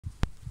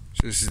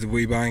So this is the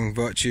Weibang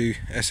Virtue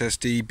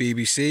SSD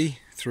BBC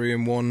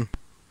 3-in-1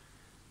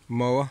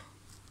 mower.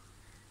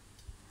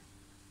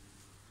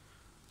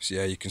 So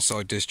yeah, you can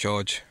side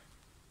discharge,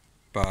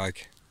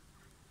 bag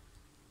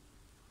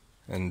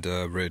and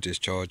rear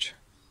discharge.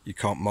 You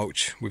can't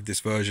mulch with this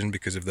version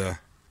because of the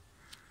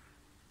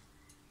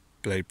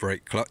blade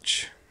brake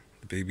clutch,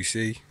 the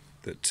BBC,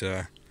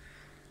 that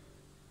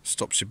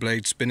stops your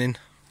blade spinning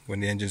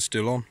when the engine's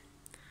still on.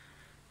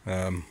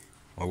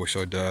 I wish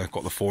I'd got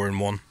the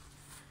 4-in-1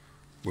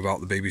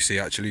 without the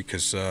BBC actually,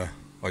 because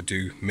I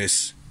do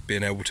miss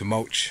being able to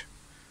mulch.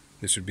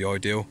 This would be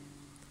ideal.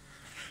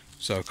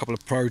 So a couple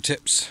of pro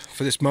tips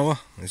for this mower.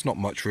 There's not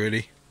much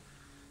really,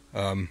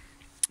 but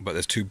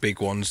there's two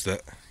big ones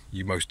that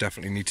you most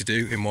definitely need to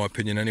do, in my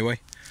opinion anyway.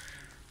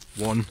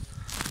 One,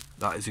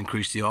 that is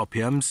increase the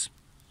RPMs.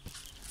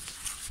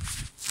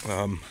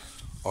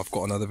 I've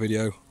got another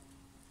video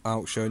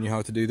out showing you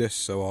how to do this,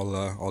 so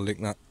I'll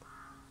link that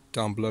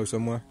down below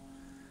somewhere,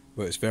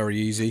 but it's very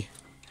easy.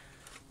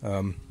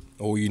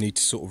 All you need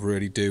to sort of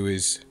really do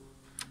is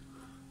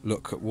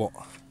look at what,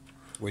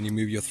 when you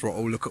move your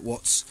throttle, look at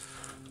what's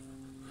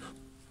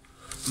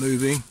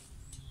moving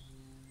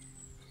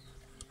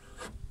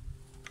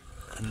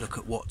and look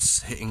at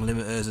what's hitting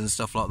limiters and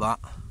stuff like that.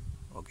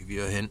 I'll give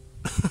you a hint.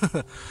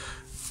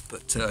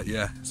 But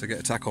yeah, so get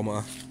a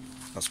tachometer.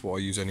 That's what I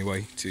use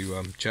anyway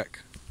to check.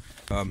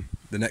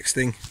 The next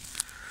thing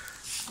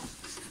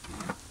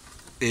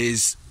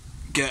is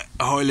get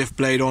a high lift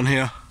blade on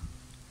here.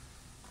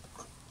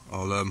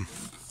 I'll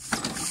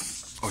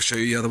show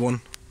you the other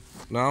one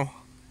now.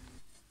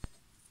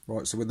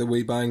 Right, so with the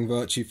Weibang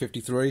Virtue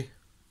 53,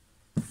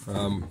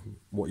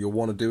 what you'll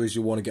want to do is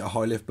you'll want to get a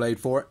high lift blade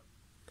for it.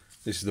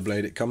 This is the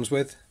blade it comes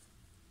with.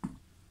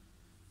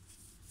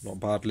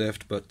 Not bad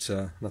lift, but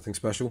nothing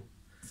special.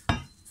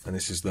 And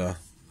this is the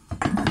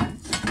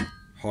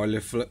high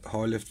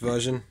lift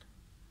version.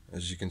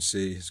 As you can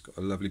see, it's got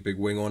a lovely big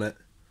wing on it.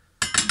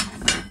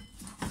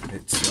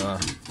 It's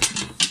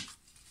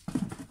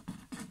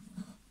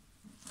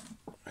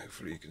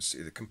hopefully you can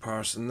see the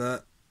comparison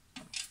there.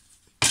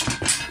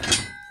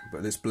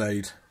 But this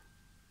blade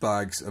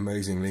bags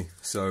amazingly,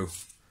 so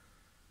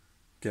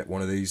get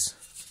one of these.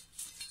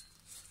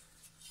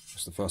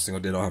 That's the first thing I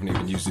did. I haven't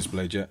even used this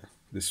blade yet.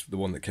 This the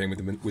one that came with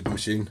the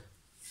machine.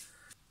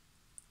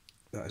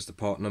 That is the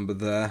part number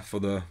there for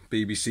the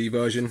BBC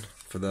version,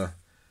 for the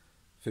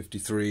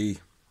 53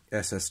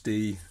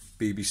 SSD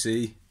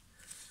BBC.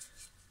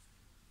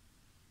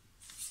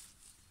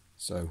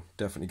 So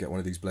definitely get one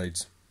of these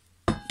blades.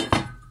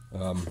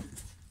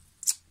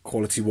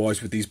 Quality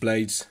wise with these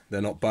blades,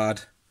 they're not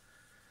bad.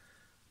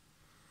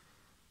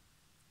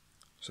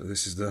 So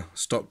this is the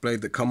stock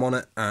blade that come on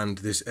it, and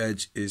this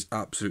edge is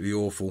absolutely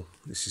awful.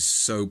 This is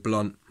so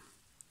blunt.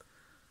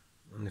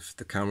 And if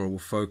the camera will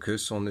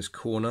focus on this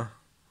corner,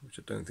 which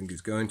I don't think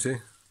it's going to.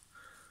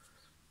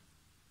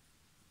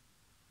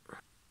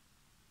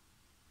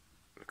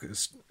 Look at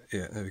this,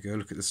 yeah, there we go,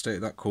 look at the state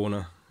of that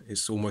corner.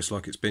 It's almost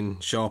like it's been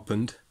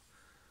sharpened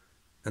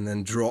and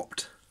then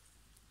dropped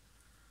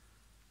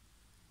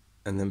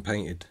and then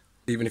painted.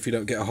 Even if you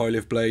don't get a high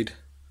lift blade,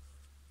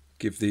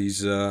 give these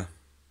the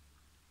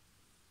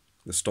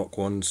stock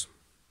ones,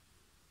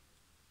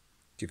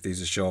 give these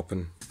a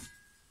sharpen.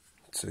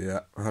 So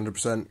yeah,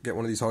 100% get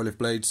one of these high lift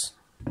blades.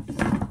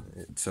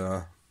 It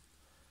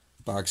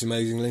bags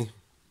amazingly.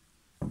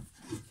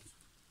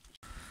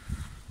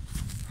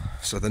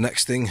 So the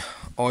next thing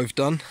I've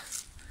done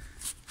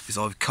is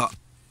I've cut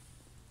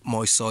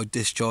my side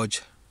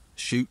discharge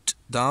chute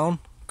down,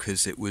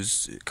 because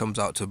it comes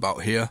out to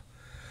about here,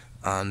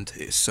 and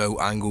it's so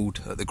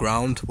angled at the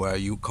ground where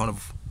you kind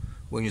of,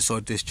 when you're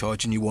side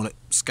discharging, you want it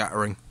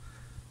scattering.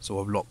 So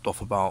I've lopped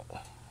off about,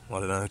 I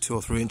don't know, 2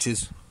 or 3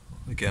 inches.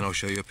 Again, I'll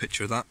show you a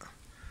picture of that,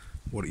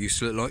 what it used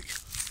to look like.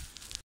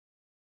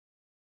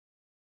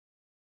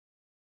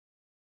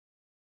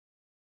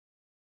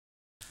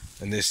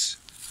 And this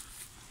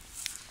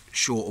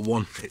shorter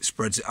one, it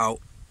spreads it out,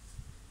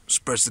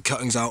 spreads the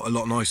cuttings out a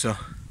lot nicer.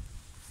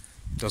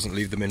 Doesn't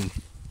leave them in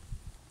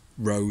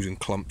rows and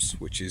clumps,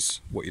 which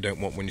is what you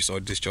don't want when you're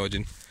side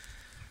discharging.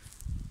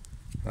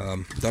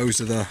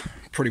 Those are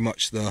pretty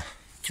much the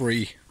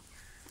 3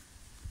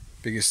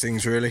 biggest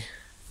things really.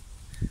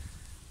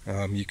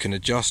 You can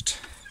adjust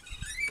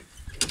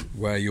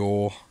where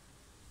your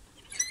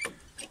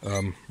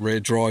rear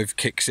drive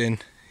kicks in,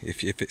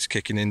 if it's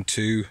kicking in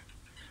too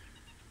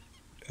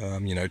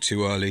you know,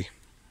 too early,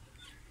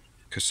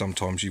 because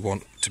sometimes you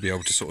want to be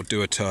able to sort of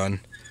do a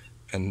turn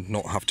and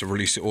not have to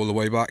release it all the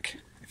way back,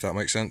 if that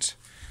makes sense.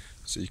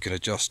 So you can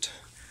adjust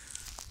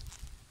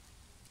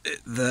it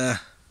there,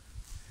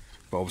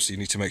 but obviously you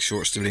need to make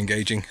sure it's still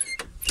engaging.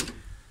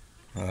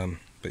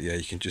 But yeah,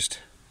 you can just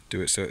do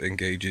it so it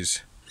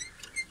engages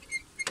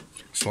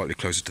slightly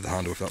closer to the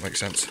handle, if that makes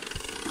sense.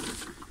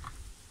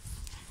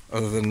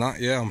 Other than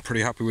that, yeah, I'm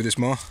pretty happy with this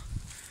mower.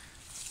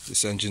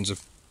 This engine's a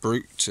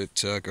brute,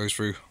 it goes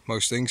through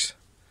most things,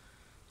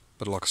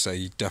 but like I say,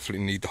 you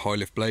definitely need the high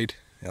lift blade.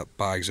 That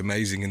bag's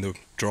amazing in the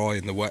dry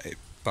and the wet, it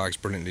bags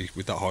brilliantly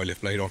with that high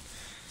lift blade on.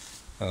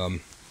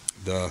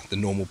 The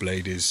normal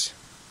blade is,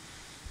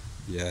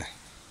 yeah,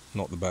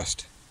 not the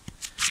best,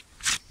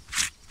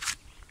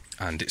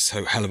 and it's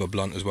so hell of a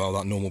blunt as well.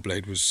 That normal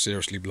blade was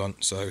seriously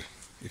blunt, so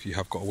if you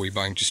have got a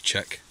Weibang, just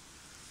check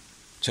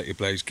your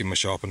blades, give them a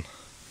sharpen.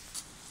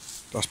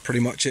 That's pretty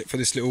much it for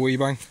this little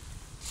Weibang.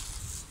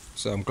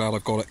 So I'm glad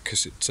I've got it,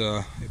 because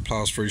it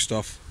plows through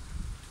stuff.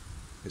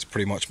 It's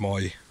pretty much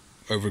my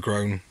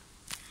overgrown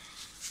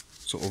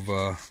sort of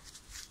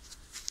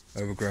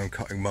overgrown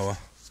cutting mower.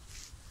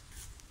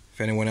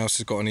 If anyone else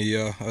has got any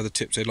other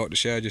tips they'd like to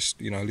share, just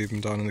leave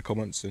them down in the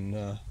comments. And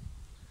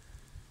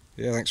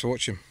yeah, thanks for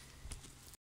watching.